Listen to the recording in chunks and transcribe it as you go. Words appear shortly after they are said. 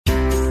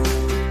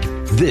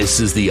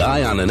This is the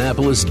Eye on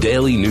Annapolis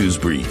Daily News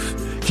Brief,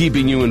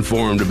 keeping you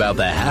informed about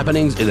the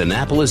happenings in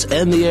Annapolis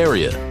and the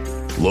area.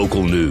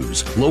 Local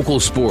news,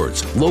 local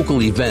sports,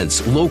 local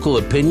events, local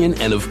opinion,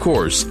 and of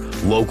course,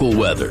 local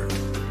weather.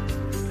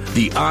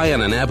 The Eye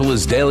on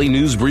Annapolis Daily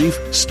News Brief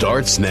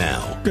starts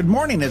now. Good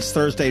morning. It's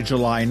Thursday,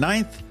 July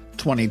 9th,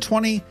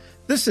 2020.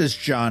 This is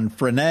John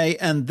Frenaye,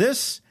 and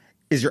this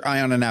is your Eye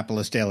on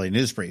Annapolis Daily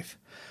News Brief.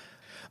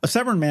 A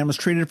Severn man was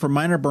treated for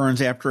minor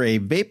burns after a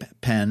vape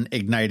pen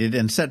ignited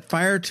and set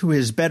fire to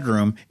his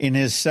bedroom in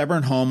his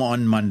Severn home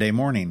on Monday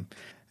morning.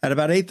 At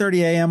about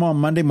 8:30 a.m. on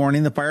Monday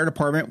morning, the fire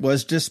department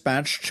was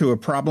dispatched to a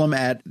problem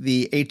at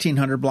the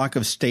 1800 block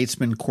of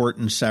Statesman Court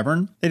in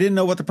Severn. They didn't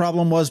know what the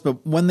problem was,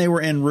 but when they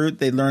were en route,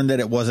 they learned that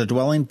it was a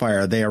dwelling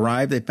fire. They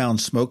arrived, they found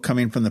smoke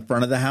coming from the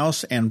front of the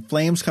house and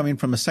flames coming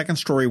from a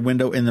second-story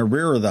window in the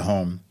rear of the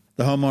home.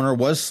 The homeowner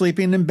was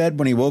sleeping in bed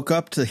when he woke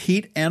up to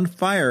heat and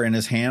fire in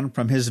his hand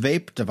from his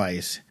vape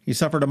device. He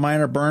suffered a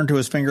minor burn to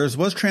his fingers,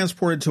 was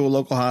transported to a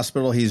local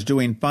hospital. He's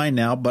doing fine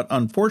now, but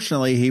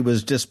unfortunately he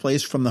was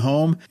displaced from the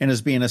home and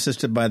is being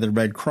assisted by the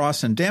Red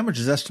Cross, and damage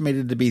is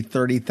estimated to be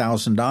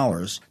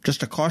 $30,000.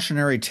 Just a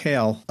cautionary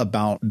tale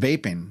about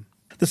vaping.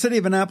 The city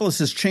of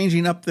Annapolis is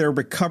changing up their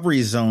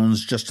recovery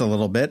zones just a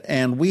little bit,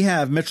 and we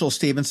have Mitchell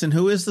Stevenson,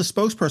 who is the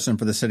spokesperson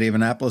for the city of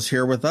Annapolis,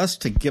 here with us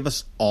to give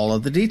us all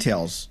of the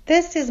details.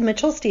 This is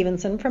Mitchell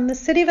Stevenson from the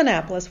city of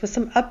Annapolis with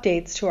some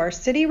updates to our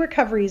city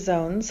recovery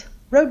zones,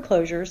 road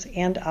closures,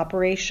 and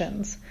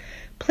operations.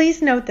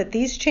 Please note that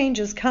these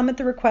changes come at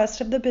the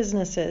request of the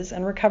businesses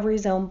and recovery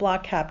zone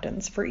block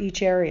captains for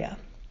each area.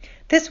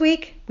 This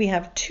week, we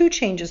have two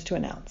changes to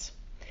announce.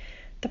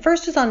 The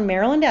first is on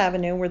Maryland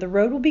Avenue, where the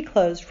road will be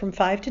closed from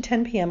 5 to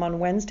 10 p.m. on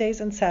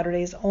Wednesdays and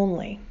Saturdays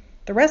only.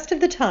 The rest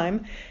of the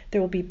time, there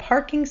will be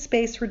parking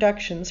space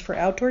reductions for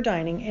outdoor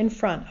dining in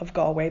front of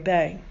Galway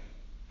Bay.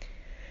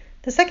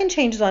 The second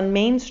change is on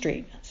Main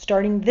Street.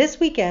 Starting this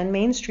weekend,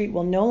 Main Street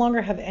will no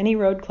longer have any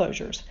road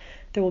closures.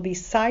 There will be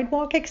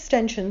sidewalk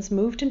extensions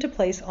moved into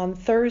place on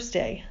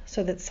Thursday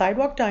so that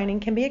sidewalk dining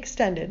can be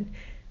extended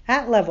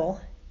at level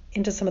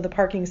into some of the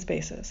parking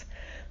spaces.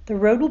 The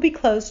road will be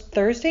closed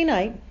Thursday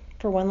night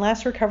for one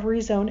last recovery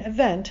zone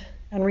event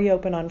and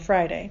reopen on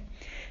Friday.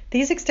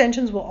 These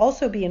extensions will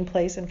also be in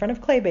place in front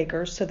of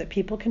Claybaker's so that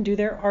people can do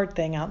their art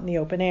thing out in the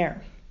open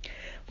air.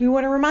 We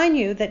want to remind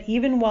you that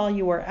even while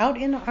you are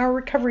out in our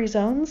recovery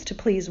zones, to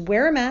please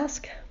wear a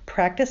mask,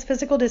 practice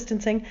physical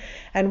distancing,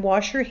 and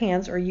wash your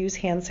hands or use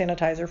hand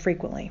sanitizer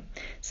frequently.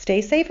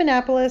 Stay safe,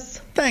 Annapolis.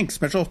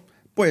 Thanks, Mitchell.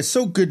 Boy, it's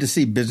so good to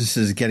see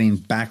businesses getting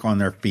back on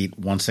their feet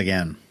once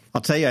again. I'll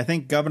tell you, I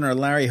think Governor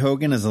Larry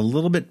Hogan is a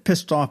little bit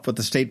pissed off with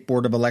the State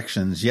Board of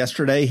Elections.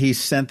 Yesterday, he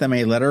sent them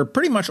a letter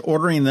pretty much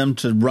ordering them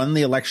to run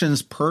the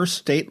elections per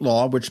state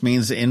law, which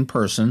means in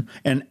person,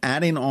 and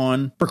adding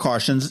on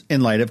precautions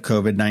in light of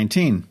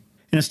COVID-19.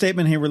 In a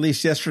statement he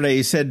released yesterday,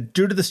 he said,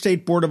 due to the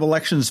State Board of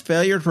Elections'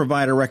 failure to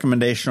provide a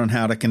recommendation on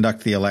how to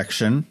conduct the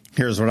election,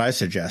 here's what I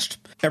suggest.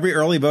 Every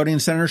early voting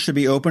center should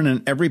be open,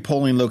 and every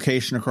polling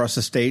location across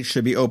the state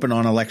should be open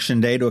on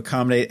Election Day to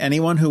accommodate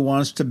anyone who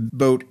wants to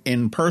vote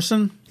in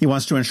person. He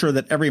wants to ensure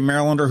that every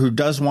Marylander who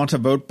does want to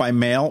vote by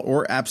mail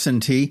or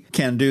absentee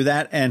can do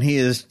that, and he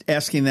is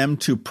asking them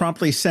to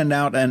promptly send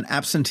out an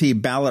absentee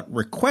ballot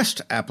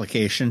request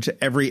application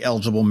to every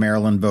eligible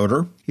Maryland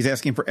voter. He's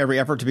asking for every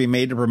effort to be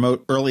made to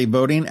promote early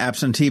voting,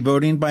 absentee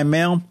voting by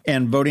mail,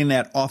 and voting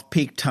at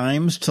off-peak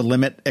times to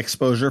limit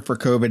exposure for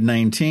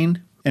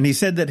COVID-19. And he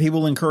said that he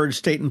will encourage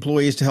state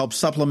employees to help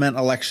supplement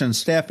election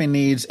staffing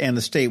needs, and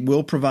the state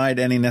will provide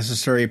any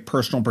necessary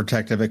personal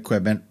protective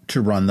equipment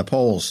to run the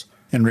polls.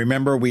 And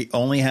remember, we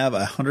only have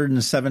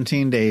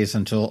 117 days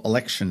until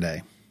Election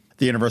Day.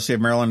 The University of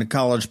Maryland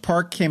College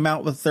Park came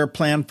out with their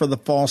plan for the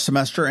fall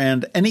semester,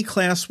 and any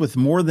class with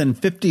more than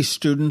 50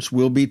 students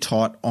will be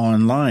taught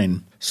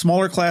online.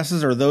 Smaller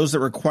classes, or those that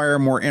require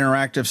more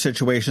interactive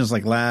situations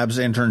like labs,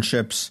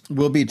 internships,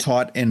 will be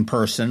taught in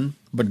person,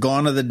 but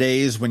gone are the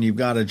days when you've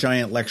got a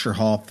giant lecture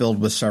hall filled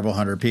with several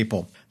hundred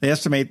people. They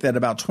estimate that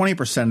about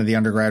 20% of the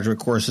undergraduate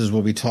courses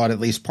will be taught at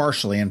least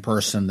partially in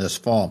person this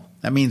fall.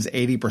 That means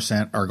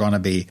 80% are going to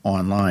be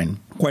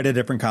online. Quite a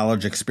different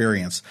college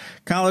experience.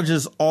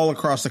 Colleges all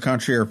across the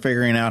country are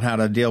figuring out how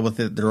to deal with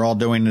it. They're all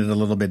doing it a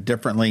little bit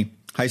differently.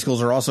 High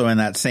schools are also in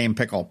that same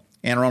pickle.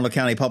 Anne Arundel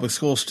County Public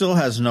Schools still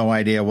has no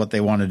idea what they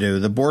want to do.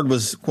 The board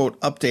was, quote,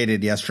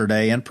 updated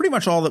yesterday, and pretty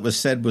much all that was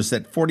said was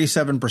that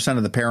 47%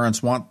 of the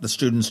parents want the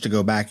students to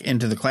go back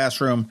into the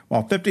classroom,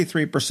 while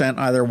 53%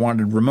 either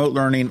wanted remote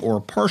learning or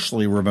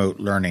partially remote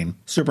learning.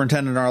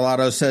 Superintendent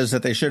Arlotto says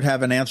that they should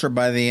have an answer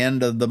by the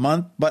end of the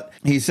month, but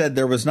he said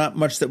there was not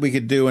much that we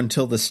could do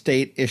until the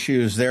state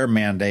issues their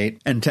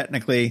mandate, and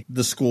technically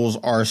the schools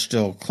are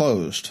still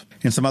closed.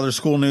 In some other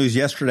school news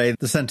yesterday,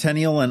 the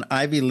Centennial and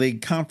Ivy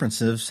League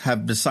conferences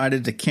have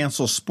decided to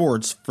cancel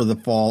sports for the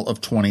fall of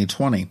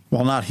 2020.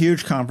 While not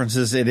huge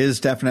conferences, it is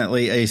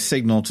definitely a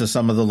signal to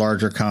some of the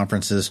larger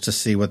conferences to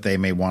see what they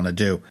may want to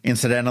do.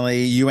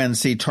 Incidentally,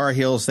 UNC Tar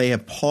Heels, they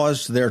have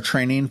paused their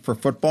training for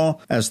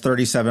football as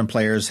 37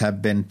 players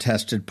have been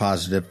tested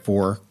positive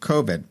for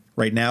COVID.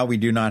 Right now, we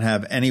do not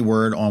have any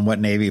word on what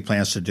Navy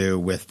plans to do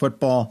with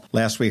football.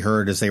 Last we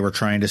heard is they were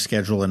trying to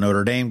schedule a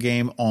Notre Dame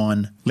game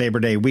on Labor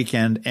Day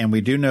weekend, and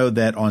we do know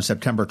that on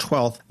September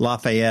 12th,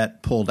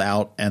 Lafayette pulled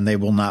out, and they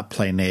will not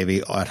play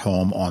Navy at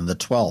home on the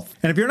 12th.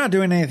 And if you're not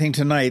doing anything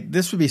tonight,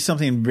 this would be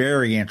something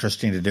very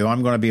interesting to do.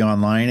 I'm going to be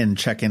online and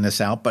checking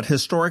this out, but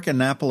Historic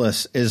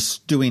Annapolis is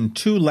doing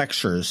 2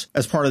 lectures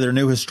as part of their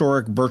new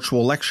historic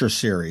virtual lecture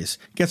series.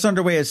 Gets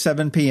underway at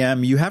 7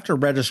 p.m. You have to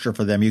register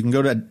for them. You can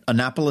go to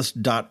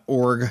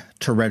annapolis.org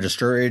to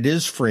register. It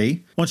is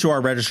free. Once you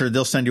are registered,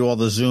 they'll send you all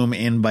the Zoom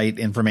invite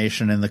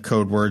information and the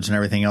code words and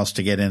everything else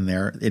to get in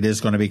there. It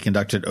is going to be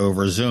conducted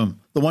over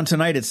Zoom. The one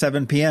tonight at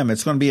 7 p.m.,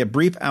 it's going to be a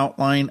brief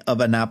outline of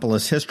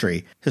Annapolis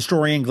history.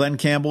 Historian Glenn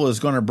Campbell is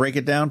going to break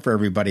it down for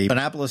everybody.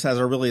 Annapolis has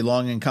a really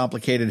long and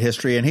complicated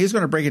history, and he's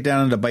going to break it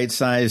down into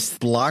bite-sized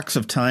blocks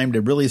of time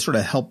to really sort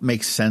of help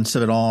make sense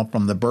of it all,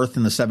 from the birth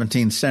in the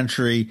 17th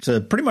century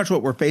to pretty much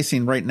what we're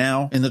facing right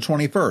now in the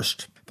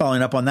 21st.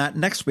 Following up on that,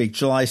 next week,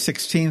 July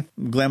 16th,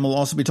 Glenn will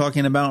also be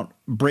talking about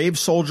Brave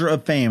Soldier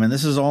of Fame, and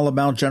this is all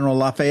about General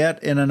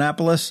Lafayette in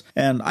Annapolis.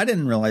 And I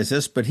didn't realize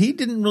this, but he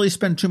didn't really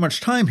spend too much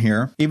time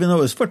here, even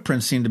though his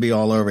footprints seem to be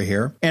all over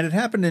here. And it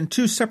happened in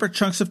 2 separate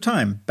chunks of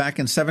time, back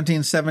in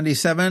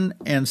 1777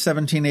 and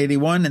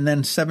 1781, and then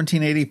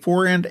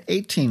 1784 and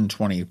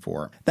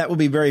 1824. That will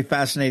be very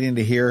fascinating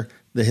to hear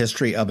the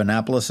history of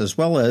Annapolis as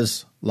well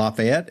as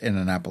Lafayette in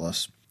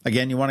Annapolis.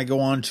 Again, you want to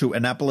go on to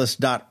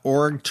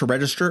annapolis.org to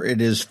register.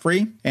 It is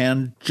free.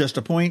 And just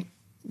a point,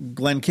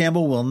 Glenn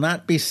Campbell will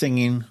not be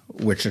singing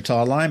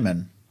Wichita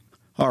Lineman.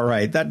 All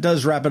right, that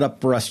does wrap it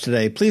up for us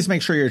today. Please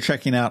make sure you're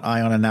checking out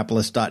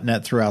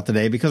eyeonannapolis.net throughout the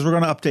day, because we're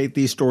going to update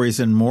these stories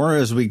and more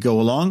as we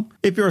go along.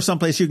 If you're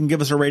someplace you can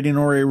give us a rating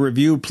or a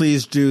review,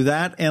 please do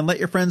that, and let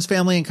your friends,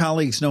 family, and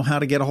colleagues know how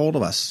to get a hold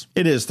of us.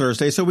 It is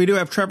Thursday, so we do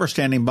have Trevor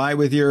standing by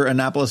with your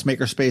Annapolis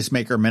Makerspace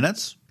Maker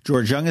Minutes.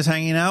 George Young is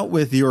hanging out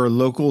with your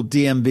local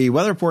DMV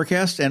weather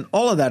forecast, and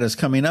all of that is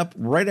coming up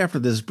right after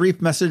this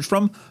brief message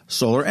from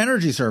Solar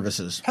Energy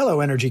Services. Hello,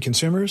 energy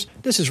consumers.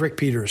 This is Rick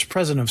Peters,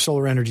 president of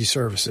Solar Energy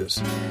Services.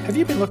 Have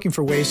you been looking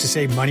for ways to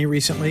save money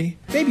recently?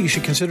 Maybe you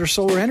should consider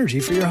solar energy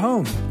for your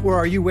home. Or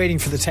are you waiting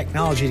for the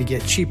technology to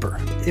get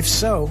cheaper? If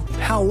so,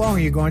 how long are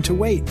you going to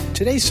wait?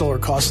 Today's solar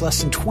costs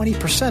less than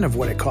 20% of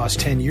what it cost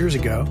 10 years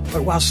ago.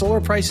 But while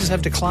solar prices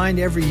have declined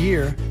every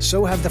year,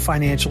 so have the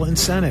financial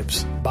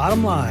incentives.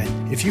 Bottom line,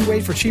 if you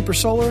wait for cheaper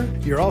solar,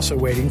 you're also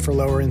waiting for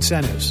lower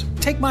incentives.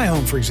 Take my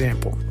home, for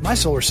example. My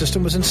solar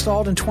system was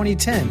installed in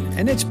 2010,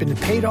 and it's been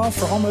paid off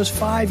for almost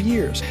 5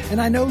 years,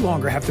 and I no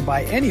longer have to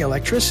buy any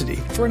electricity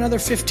for another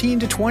 15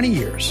 to 20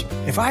 years.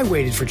 If I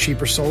waited for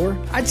cheaper solar,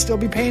 I'd still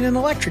be paying an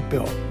electric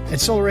bill. At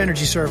Solar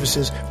Energy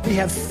Services, we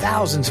have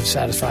thousands of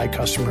satisfied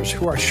customers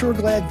who are sure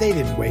glad they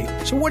didn't wait.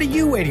 So what are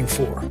you waiting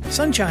for?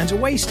 Sunshine's a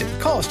wasted.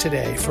 Call us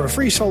today for a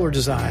free solar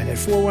design at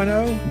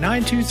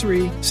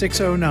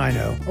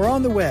 410-923-6090 or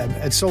on the web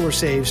at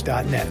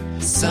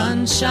solarsaves.net.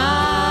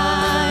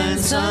 Sunshine,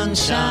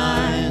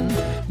 sunshine,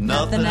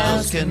 nothing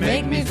else can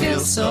make me feel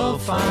so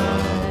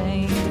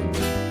fine.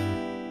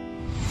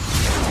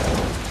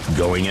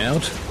 Going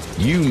out?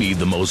 You need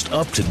the most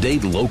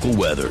up-to-date local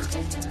weather.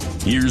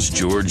 Here's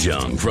George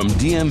Young from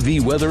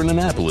DMV Weather in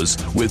Annapolis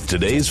with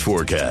today's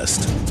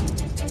forecast.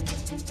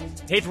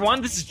 Hey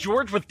everyone, this is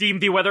George with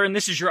DMV Weather, and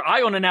this is your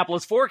Eye on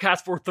Annapolis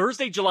forecast for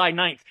Thursday, July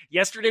 9th.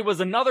 Yesterday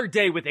was another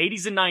day with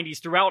 80s and 90s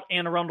throughout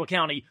Anne Arundel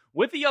County,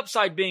 with the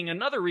upside being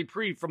another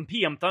reprieve from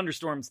PM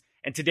thunderstorms.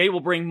 And today will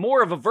bring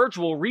more of a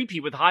virtual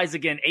repeat with highs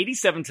again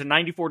 87 to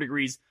 94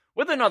 degrees,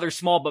 with another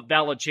small but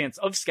valid chance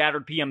of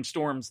scattered PM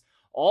storms.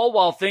 All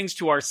while things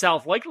to our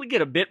south likely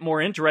get a bit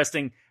more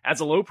interesting as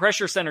a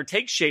low-pressure center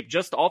takes shape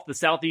just off the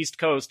southeast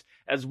coast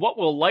as what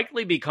will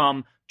likely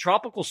become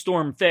Tropical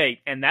Storm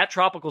Faye, and that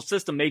tropical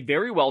system may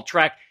very well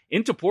track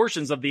into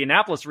portions of the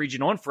Annapolis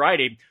region on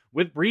Friday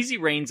with breezy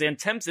rains and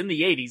temps in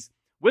the 80s,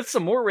 with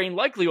some more rain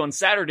likely on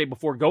Saturday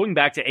before going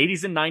back to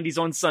 80s and 90s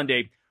on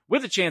Sunday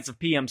with a chance of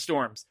PM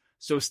storms.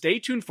 So stay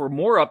tuned for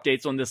more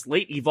updates on this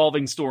late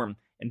evolving storm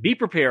and be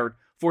prepared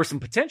for some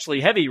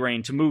potentially heavy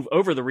rain to move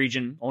over the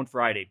region on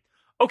Friday.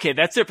 Okay,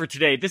 that's it for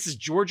today. This is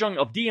George Young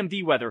of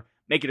DMV Weather.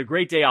 Make it a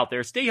great day out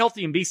there. Stay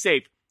healthy and be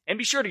safe. And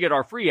be sure to get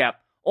our free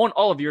app on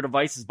all of your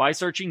devices by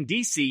searching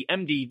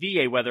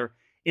DCMDVA Weather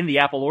in the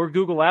Apple or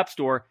Google App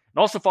Store. And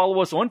also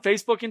follow us on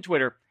Facebook and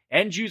Twitter.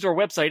 And use our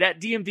website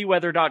at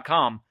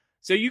dmvweather.com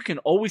so you can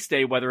always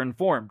stay weather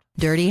informed.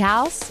 Dirty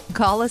house?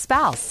 Call a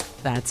spouse.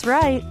 That's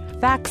right.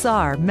 Facts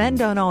are, men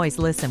don't always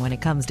listen when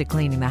it comes to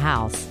cleaning the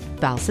house.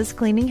 Spouses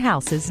Cleaning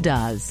Houses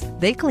does.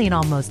 They clean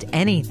almost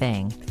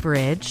anything.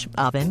 Fridge,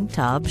 oven,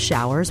 tub,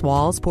 showers,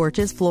 walls,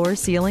 porches, floors,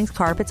 ceilings,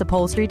 carpets,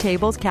 upholstery,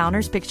 tables,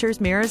 counters,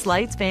 pictures, mirrors,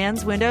 lights,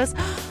 fans, windows.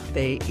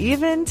 They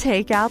even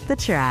take out the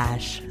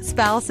trash.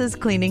 Spouses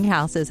Cleaning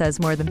Houses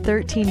has more than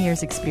 13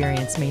 years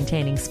experience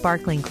maintaining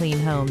sparkling clean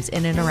homes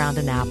in and around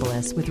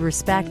Annapolis with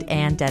respect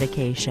and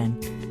dedication.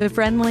 The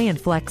friendly and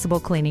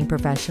flexible cleaning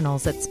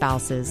professionals at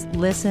Spouses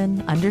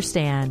listen,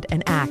 understand,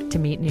 and act to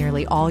meet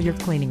nearly all your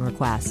cleaning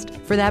requests.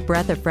 For that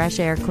breath of fresh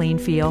air, clean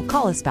feel,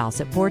 call a spouse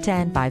at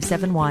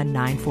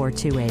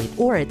 410-571-9428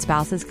 or at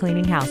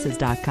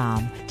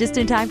spousescleaninghouses.com. Just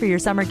in time for your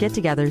summer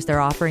get-togethers, they're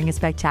offering a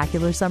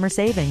spectacular summer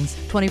savings.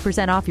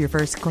 20% off your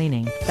first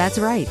cleaning. That's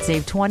right,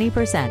 save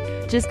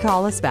 20%. Just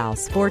call a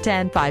spouse,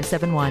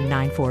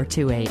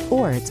 410-571-9428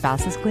 or at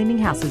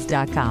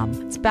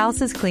spousescleaninghouses.com.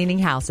 Spouses Cleaning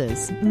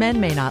Houses.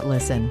 Men may not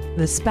listen.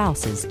 The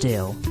spouses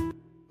do.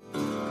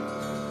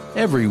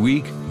 Every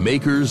week,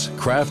 makers,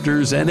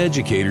 crafters, and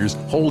educators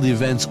hold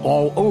events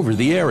all over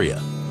the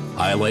area.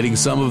 Highlighting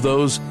some of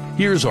those,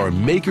 here's our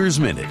Maker's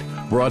Minute,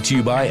 brought to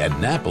you by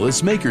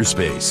Annapolis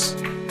Makerspace.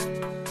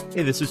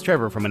 Hey, this is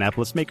Trevor from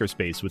Annapolis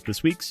Makerspace with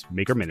this week's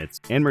Maker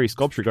Minutes. Anne Marie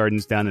Sculpture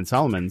Gardens down in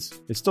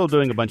Solomons is still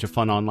doing a bunch of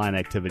fun online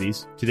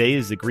activities. Today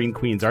is the Green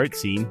Queens art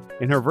scene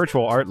in her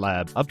virtual art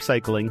lab,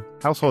 upcycling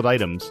household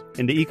items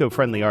into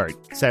eco-friendly art.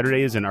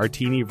 Saturday is an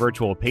Artini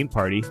virtual paint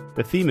party.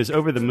 The theme is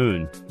Over the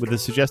Moon, with a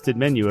suggested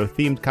menu of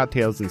themed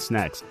cocktails and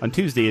snacks. On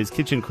Tuesday is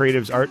Kitchen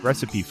Creatives Art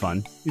Recipe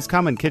Fun. Use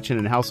common kitchen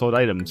and household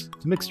items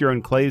to mix your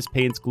own clays,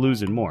 paints,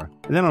 glues, and more.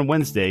 And then on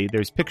Wednesday,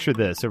 there's Picture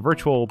This, a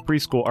virtual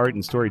preschool art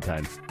and story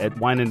time. At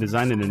Wine and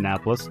Design in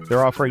Annapolis,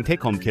 they're offering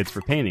take-home kits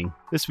for painting.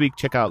 This week,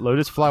 check out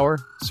Lotus Flower,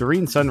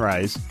 Serene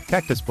Sunrise,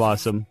 Cactus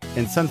Blossom,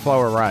 and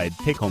Sunflower Ride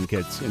take-home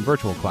kits in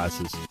virtual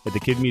classes. At the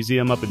Kid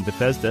Museum up in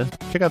Bethesda,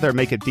 check out their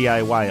Make It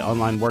DIY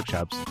online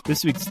workshops.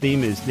 This week's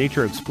theme is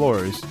Nature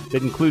Explorers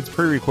that includes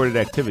pre-recorded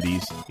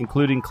activities,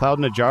 including Cloud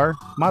in a Jar,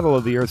 Model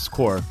of the Earth's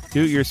Core,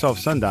 Do-It-Yourself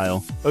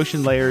Sundial,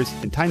 Ocean Layers,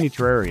 and Tiny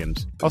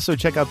Terrariums. Also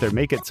check out their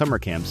Make It summer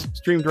camps,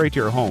 streamed right to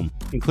your home,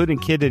 including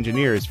Kid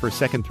Engineers for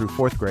 2nd through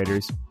 4th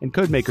graders, and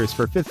Code Makers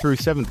for 5th through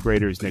 7th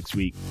graders next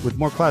week, with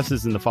more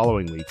classes in the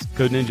following weeks.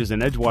 Code Ninjas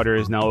in Edgewater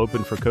is now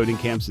open for coding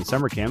camps and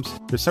summer camps.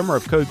 Their Summer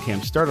of Code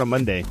camps start on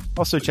Monday.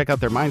 Also check out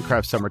their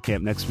Minecraft summer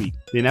camp next week.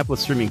 The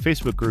Annapolis Streaming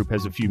Facebook group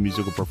has a few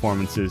musical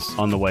performances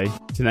on the way.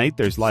 Tonight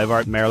there's Live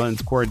Art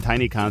Maryland's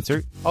Quarantini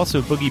concert,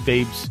 also Boogie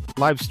Babes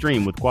live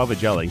stream with Guava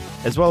Jelly,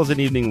 as well as an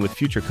evening with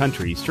Future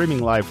Country streaming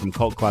live from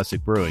Cult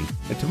Classic Brewing.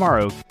 And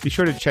tomorrow, be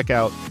sure to check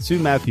out Sue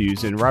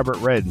Matthews and Robert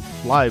Red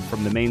live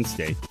from the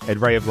Mainstay at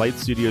Ray of Light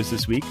Studios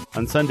this week.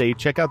 On Sunday,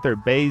 check out their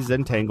Bay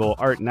Zentangle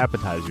art and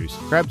appetizers.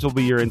 Crabs will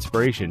be your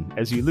inspiration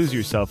as you lose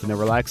yourself in the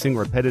relaxing,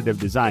 repetitive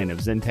design of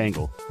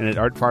Zentangle. And at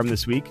Art Farm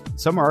this week,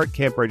 Summer Art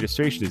Camp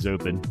registration is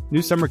open.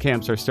 New summer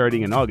camps are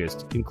starting in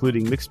August,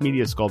 including mixed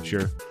media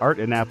sculpture, art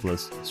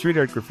Annapolis, street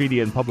art,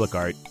 graffiti, and public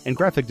art, and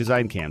graphic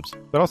design camps.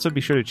 But also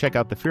be sure to check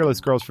out the Fearless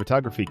Girls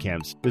photography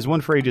camps. There's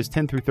one for ages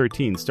 10 through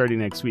 13 starting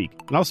next week.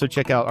 And also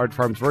check out Art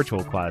Farm's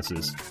virtual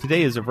classes.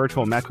 Today is a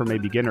virtual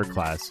macrame beginner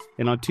class,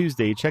 and on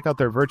Tuesday, check out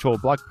their virtual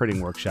block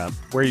printing workshop,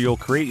 where you'll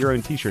create your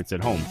own t-shirts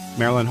at home.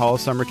 Maryland Hall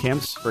summer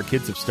camps for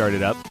kids have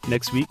started up.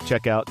 Next week,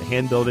 check out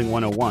Hand Building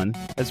 101,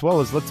 as well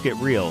as Let's Get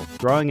Real,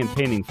 drawing and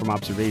painting from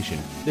observation.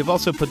 They've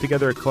also put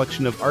together a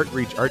collection of Art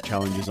Reach art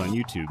challenges on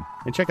YouTube.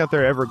 And check out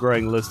their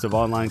ever-growing list of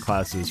online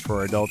classes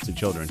for adults and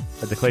children.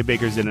 At the Clay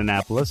Bakers in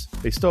Annapolis,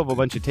 they still have a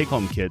bunch of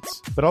take-home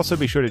kits, but also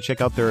be sure to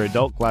check out their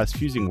adult glass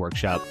fusing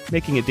workshop,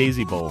 Making a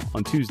Daisy Bowl,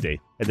 on Tuesday.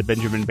 At the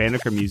Benjamin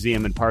Banneker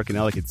Museum and Park in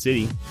Ellicott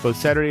City, both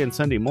Saturday and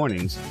Sunday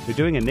mornings, they're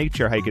doing a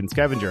nature hike and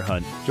scavenger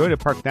hunt. Join a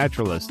park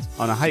naturalist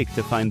on a hike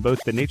to find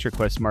both the Nature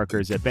Quest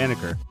markers at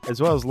Banneker,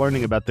 as well as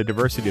learning about the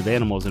diversity of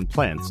animals and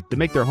plants that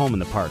make their home in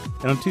the park.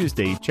 And on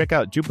Tuesday, check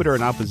out Jupiter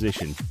in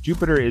Opposition.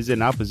 Jupiter is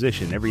in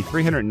opposition every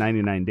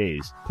 399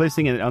 days,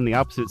 placing it on the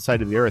opposite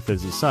side of the Earth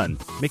as the Sun,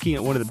 making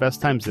it one of the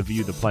best times to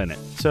view the planet.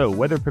 So,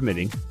 weather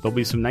permitting, there'll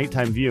be some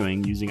nighttime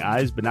viewing using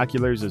eyes,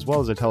 binoculars, as well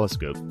as a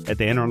telescope. At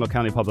the Anne Arundel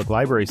County Public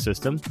Library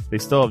System, they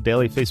still have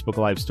daily Facebook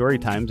Live story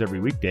times every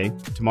weekday.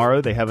 Tomorrow,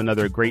 they have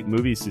another great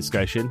movies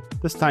discussion,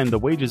 this time The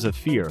Wages of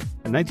Fear,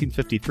 a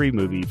 1953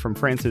 movie from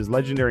France's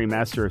legendary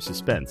master of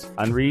suspense,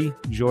 Henri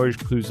Georges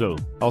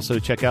Clouzot. Also,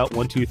 check out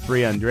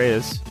 123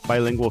 Andreas,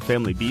 Bilingual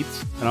Family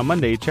Beats. And on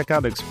Monday, check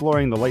out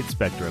Exploring the Light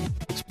Spectrum.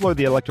 Explore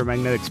the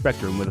electromagnetic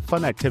spectrum with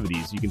fun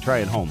activities you can try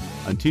at home.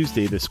 On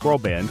Tuesday, the Squirrel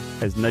Band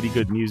has nutty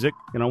good music.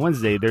 And on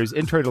Wednesday, there's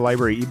Intro to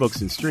Library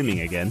ebooks and streaming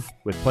again,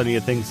 with plenty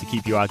of things to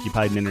keep you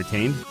occupied and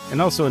entertained. And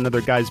also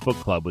another Guys Book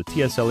Club with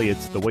T.S.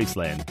 Eliot's The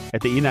Wasteland at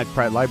the Enoch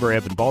Pratt Library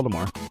up in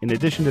Baltimore. In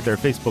addition to their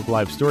Facebook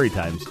Live story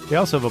times, they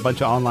also have a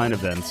bunch of online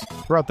events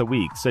throughout the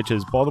week, such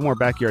as Baltimore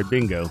Backyard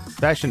Bingo,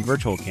 Fashion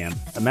Virtual Camp,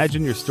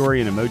 Imagine Your Story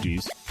in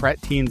Emojis,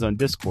 Pratt Teens on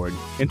Discord,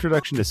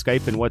 Introduction to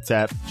Skype and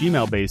WhatsApp,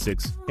 Gmail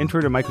Basics,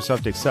 Intro to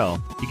Microsoft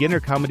Excel, Beginner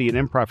Comedy and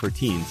Improv for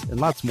Teens, and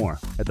lots more.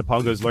 At the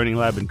Pongos Learning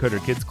Lab and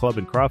Coder Kids Club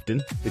in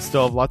Crofton, they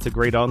still have lots of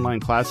great online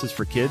classes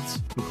for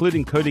kids,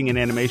 including coding and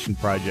animation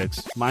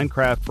projects,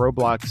 Minecraft,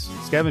 Roblox,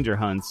 scavenger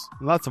hunts,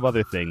 and lots of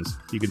other things.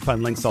 You can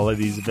find links to all of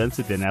these events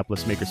at the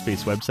Annapolis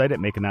Makerspace website at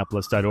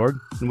makeannapolis.org.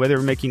 And whether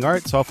you're making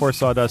art, software,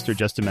 sawdust, or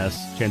just a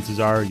mess, chances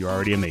are you're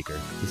already a maker.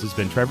 This has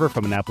been Trevor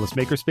from Annapolis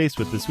Makerspace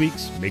with this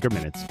week's Maker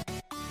Minutes.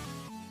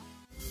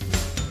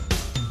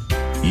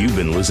 You've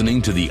been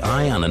listening to the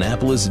Eye on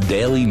Annapolis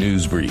Daily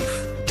News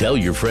Brief. Tell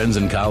your friends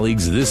and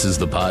colleagues this is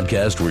the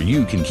podcast where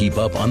you can keep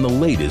up on the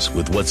latest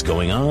with what's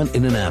going on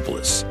in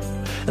Annapolis.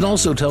 And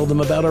also tell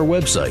them about our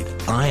website,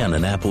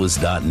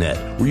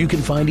 eyeonannapolis.net, where you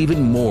can find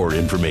even more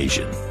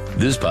information.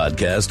 This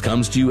podcast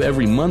comes to you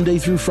every Monday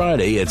through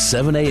Friday at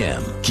 7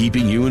 a.m.,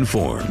 keeping you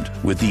informed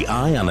with the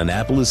Eye on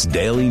Annapolis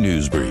Daily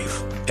News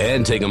Brief.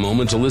 And take a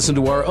moment to listen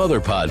to our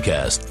other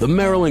podcast, The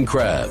Maryland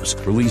Crabs,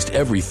 released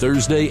every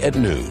Thursday at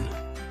noon.